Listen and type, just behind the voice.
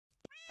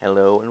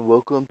Hello and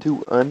welcome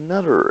to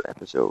another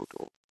episode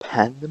of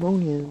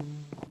Pandamonium.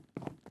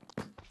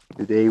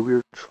 Today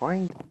we're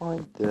trying to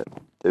find the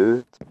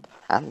third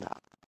panda.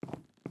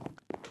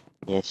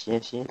 Yes.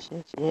 Let's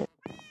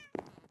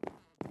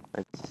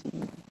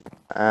see.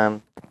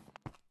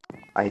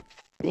 I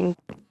think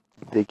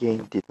the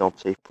game did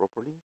not save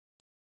properly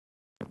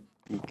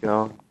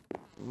because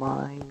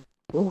my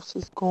mouse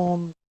is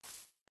gone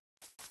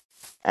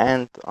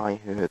and I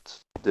heard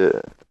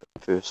the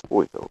first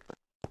voiceover.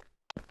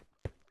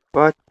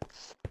 But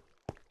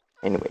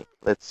anyway,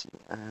 let's see.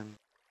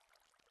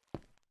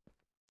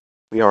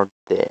 We are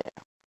there.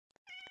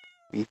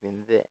 We've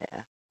been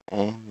there,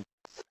 and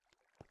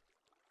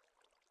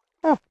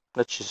oh,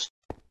 let's just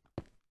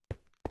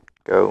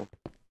go.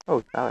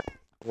 Oh, now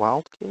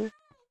wild kid?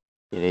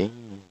 It is.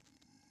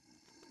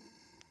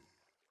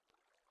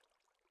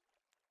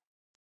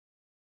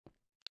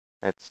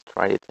 Let's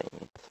try to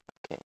tame it.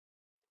 Okay.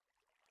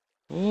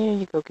 Here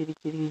you go, kitty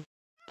kitty.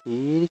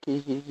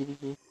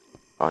 Kitty.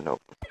 Oh no.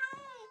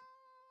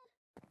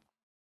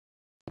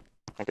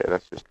 Okay,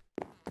 let's just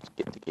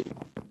skip the kitty.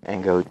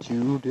 And go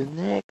to the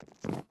next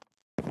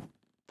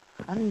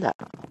panda.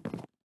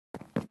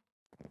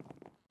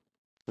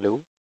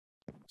 Hello?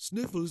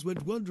 Sniffles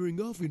went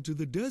wandering off into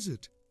the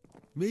desert.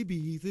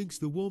 Maybe he thinks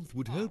the warmth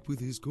would help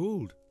with his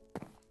cold.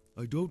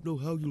 I don't know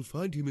how you'll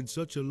find him in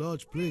such a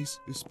large place,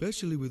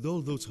 especially with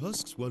all those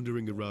husks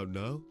wandering around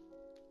now.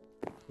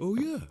 Oh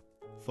yeah,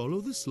 follow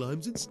the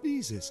slimes and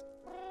sneezes.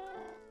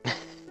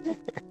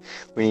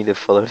 We need to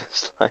follow the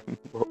slime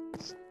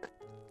balls.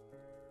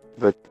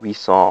 But we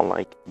saw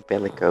like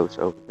bellicose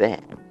over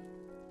there.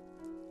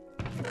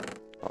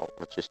 Oh,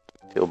 let's just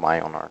fill my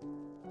on our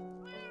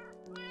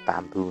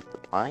bamboo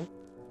supply.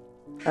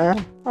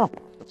 Oh,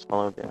 let's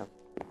follow the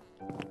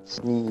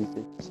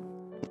sneezes.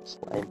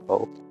 Slime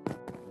balls.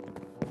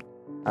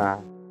 I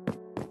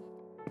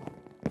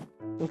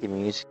think the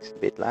music's a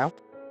bit loud.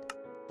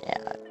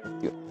 Yeah, I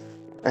think you.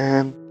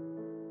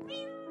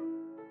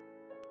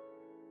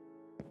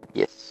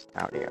 Yes,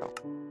 audio.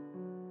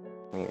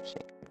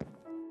 Music.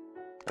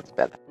 That's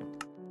better.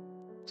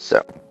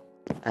 So,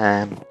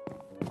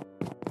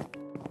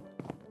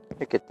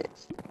 look at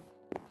this.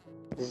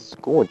 This is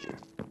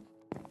gorgeous.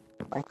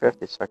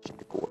 Minecraft is such a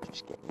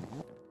gorgeous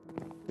game.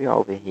 We are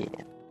over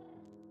here.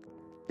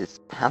 This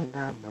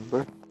panda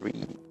number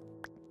 3.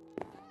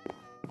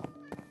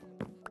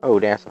 Oh,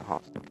 there's a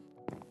host.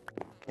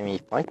 Can we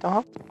fight the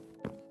host?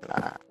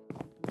 Nah.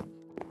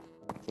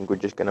 I think we're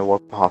just gonna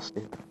walk past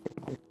it.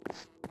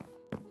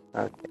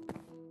 Okay.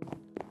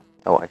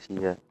 Oh, I see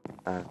the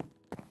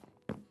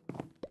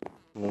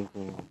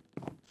moving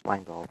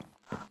slime balls.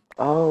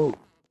 Oh,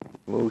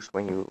 it moves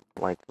when you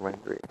like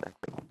render it, I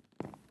think.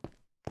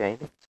 Okay,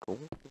 that's cool.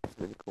 That's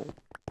really cool.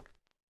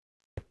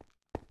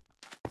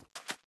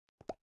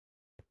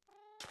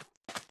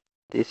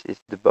 This is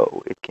the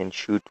bow. It can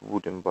shoot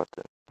wooden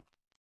buttons.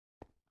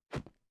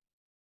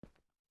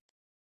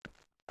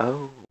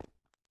 Oh,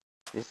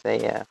 this is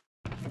a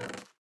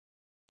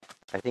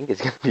I think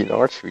it's gonna be an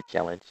archery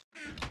challenge.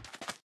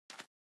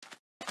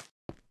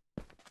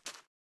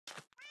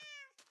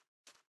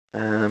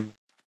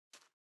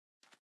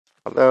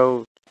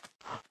 Hello.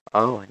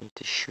 Oh, I need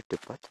to shoot the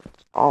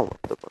buttons. All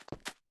of the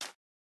buttons.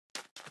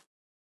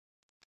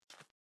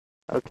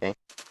 Okay.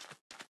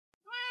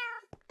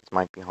 This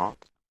might be hard.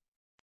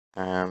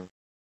 Hmm.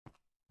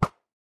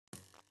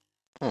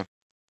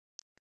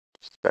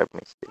 Just grab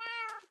my stick.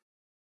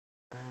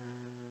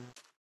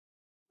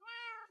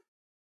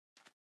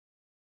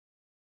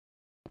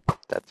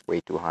 That's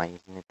way too high,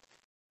 isn't it?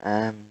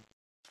 I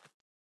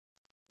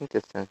think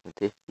the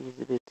sensitivity is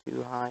a bit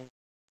too high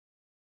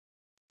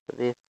for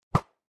this.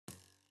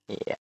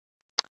 Yeah.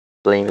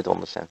 Blame it on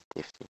the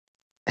sensitivity.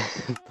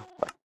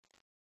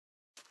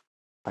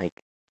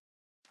 Like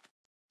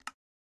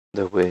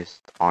the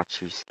worst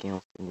archery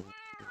skills in the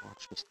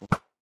archery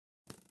skills.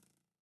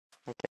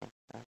 Okay.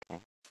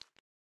 Need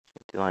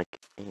to like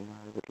aim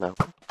a little bit lower.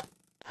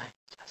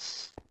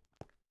 Yes.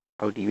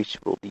 Oh, these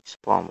will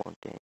despawn,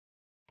 won't they?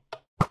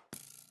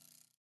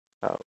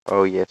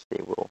 Oh yes,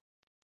 they will.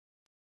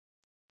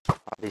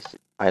 This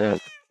I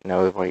don't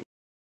know if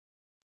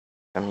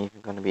I'm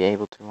even gonna be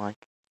able to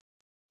like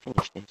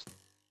finish this.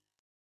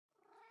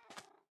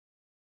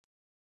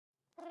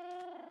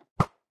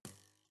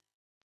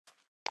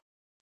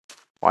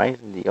 Why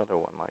isn't the other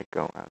one like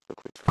going out so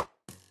quick?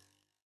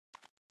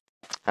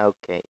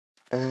 Okay.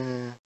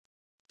 Try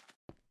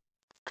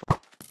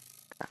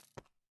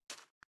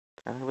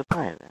a little bit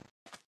higher then.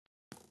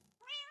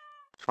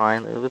 Try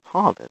a little bit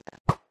harder then.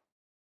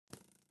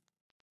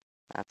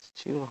 That's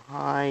too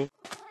high.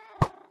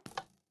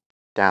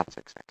 That's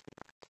exactly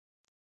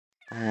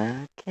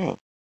right. Okay.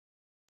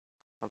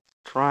 Let's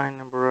try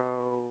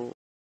number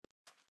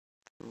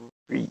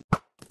 3.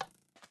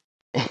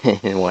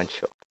 In one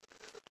shot.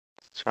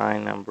 Let's try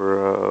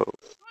number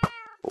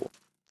 4.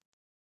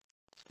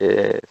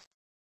 Just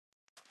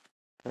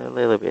a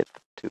little bit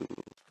too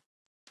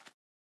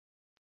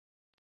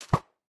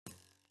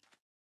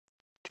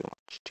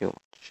much.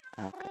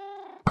 Okay.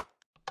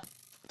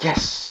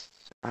 Yes!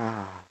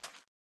 Ah.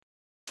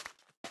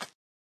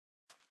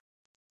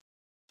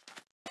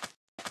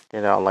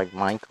 Get out like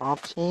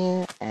minecarts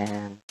here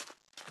and...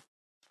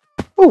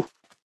 Oh!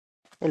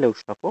 Hello,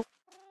 Snuffle.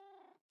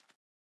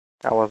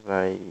 That was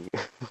a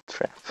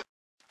trap.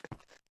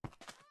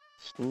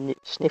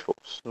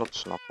 Sniffles, not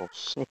Snuffles.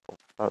 Sniffles.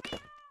 Okay.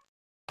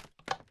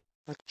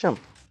 Let's jump.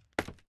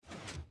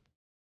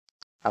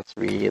 That's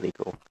really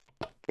cool.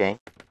 Okay.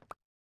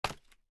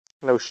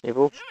 Hello,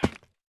 Sniffles.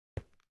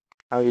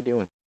 How you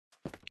doing?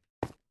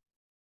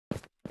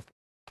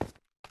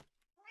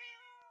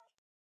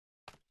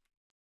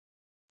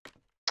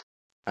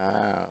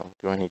 Oh,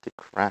 do I need to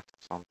craft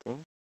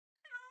something?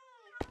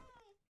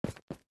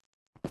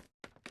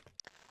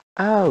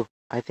 Oh,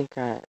 I think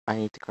I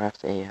need to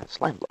craft a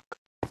slime block.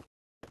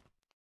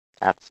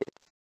 That's it.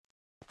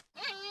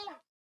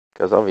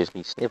 Because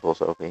obviously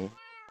Sniffles over here,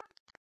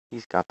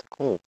 he's got the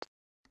cold.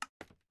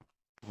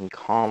 He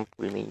can't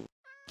really...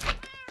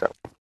 So,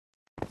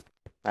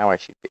 now I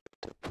should be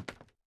able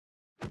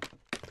to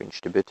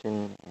pinch the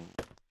button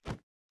and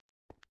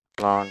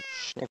launch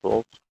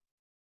Sniffles.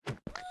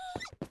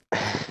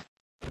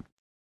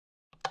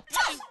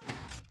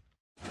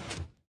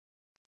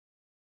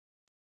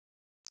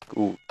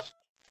 Good.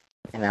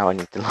 And now I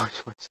need to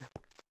launch myself.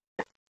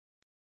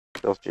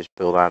 They'll just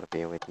build out of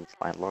here with these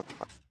slime blocks,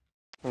 but,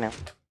 you know.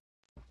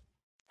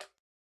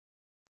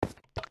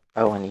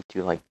 Oh, I need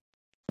to, like,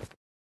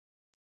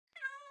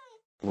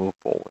 move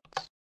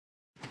forwards.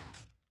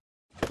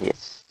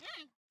 Yes.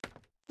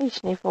 Hey,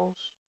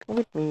 Sniffles, come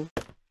with me.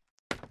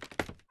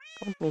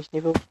 Come with me,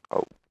 Sniffles.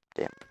 Oh,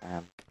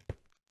 damn.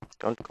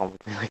 Don't come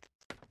with me like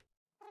that.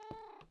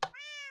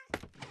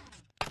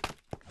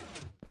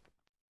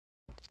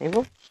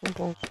 Sniffles,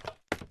 Sniffles.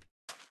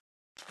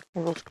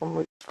 Sniffles, come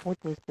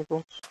with me,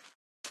 Sniffles.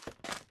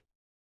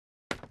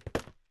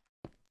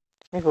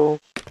 Sniffles.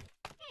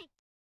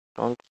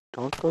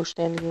 Don't go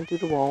standing into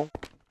the wall.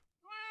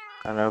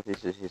 I don't know if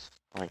this is just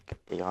like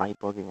AI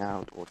bugging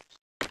out or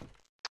just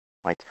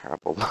my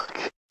terrible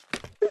luck.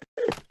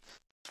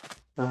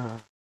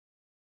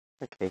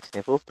 Okay,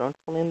 Sniffles, don't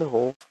fall in the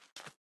hole.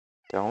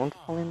 Don't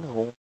fall in the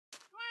hole.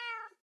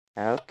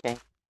 Okay.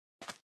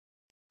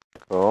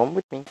 Come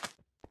with me.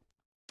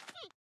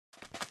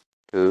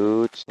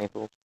 Good,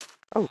 Sniffles.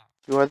 Oh,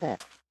 you are there.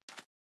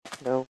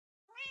 Hello.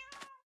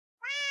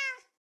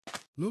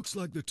 Looks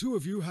like the two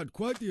of you had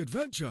quite the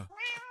adventure.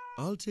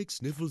 I'll take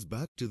Sniffles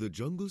back to the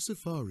jungle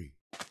safari.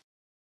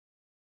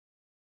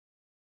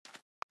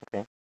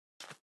 Okay.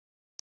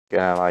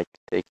 Gonna like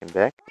take him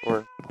back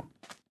or...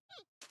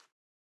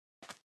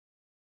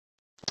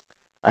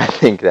 I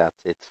think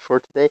that's it for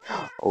today.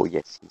 Oh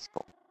yes, he's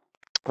gone.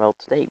 Well,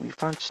 today we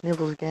found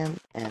Sniffles again,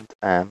 and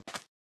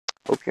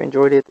hope you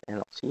enjoyed it, and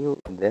I'll see you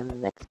in the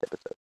next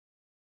episode.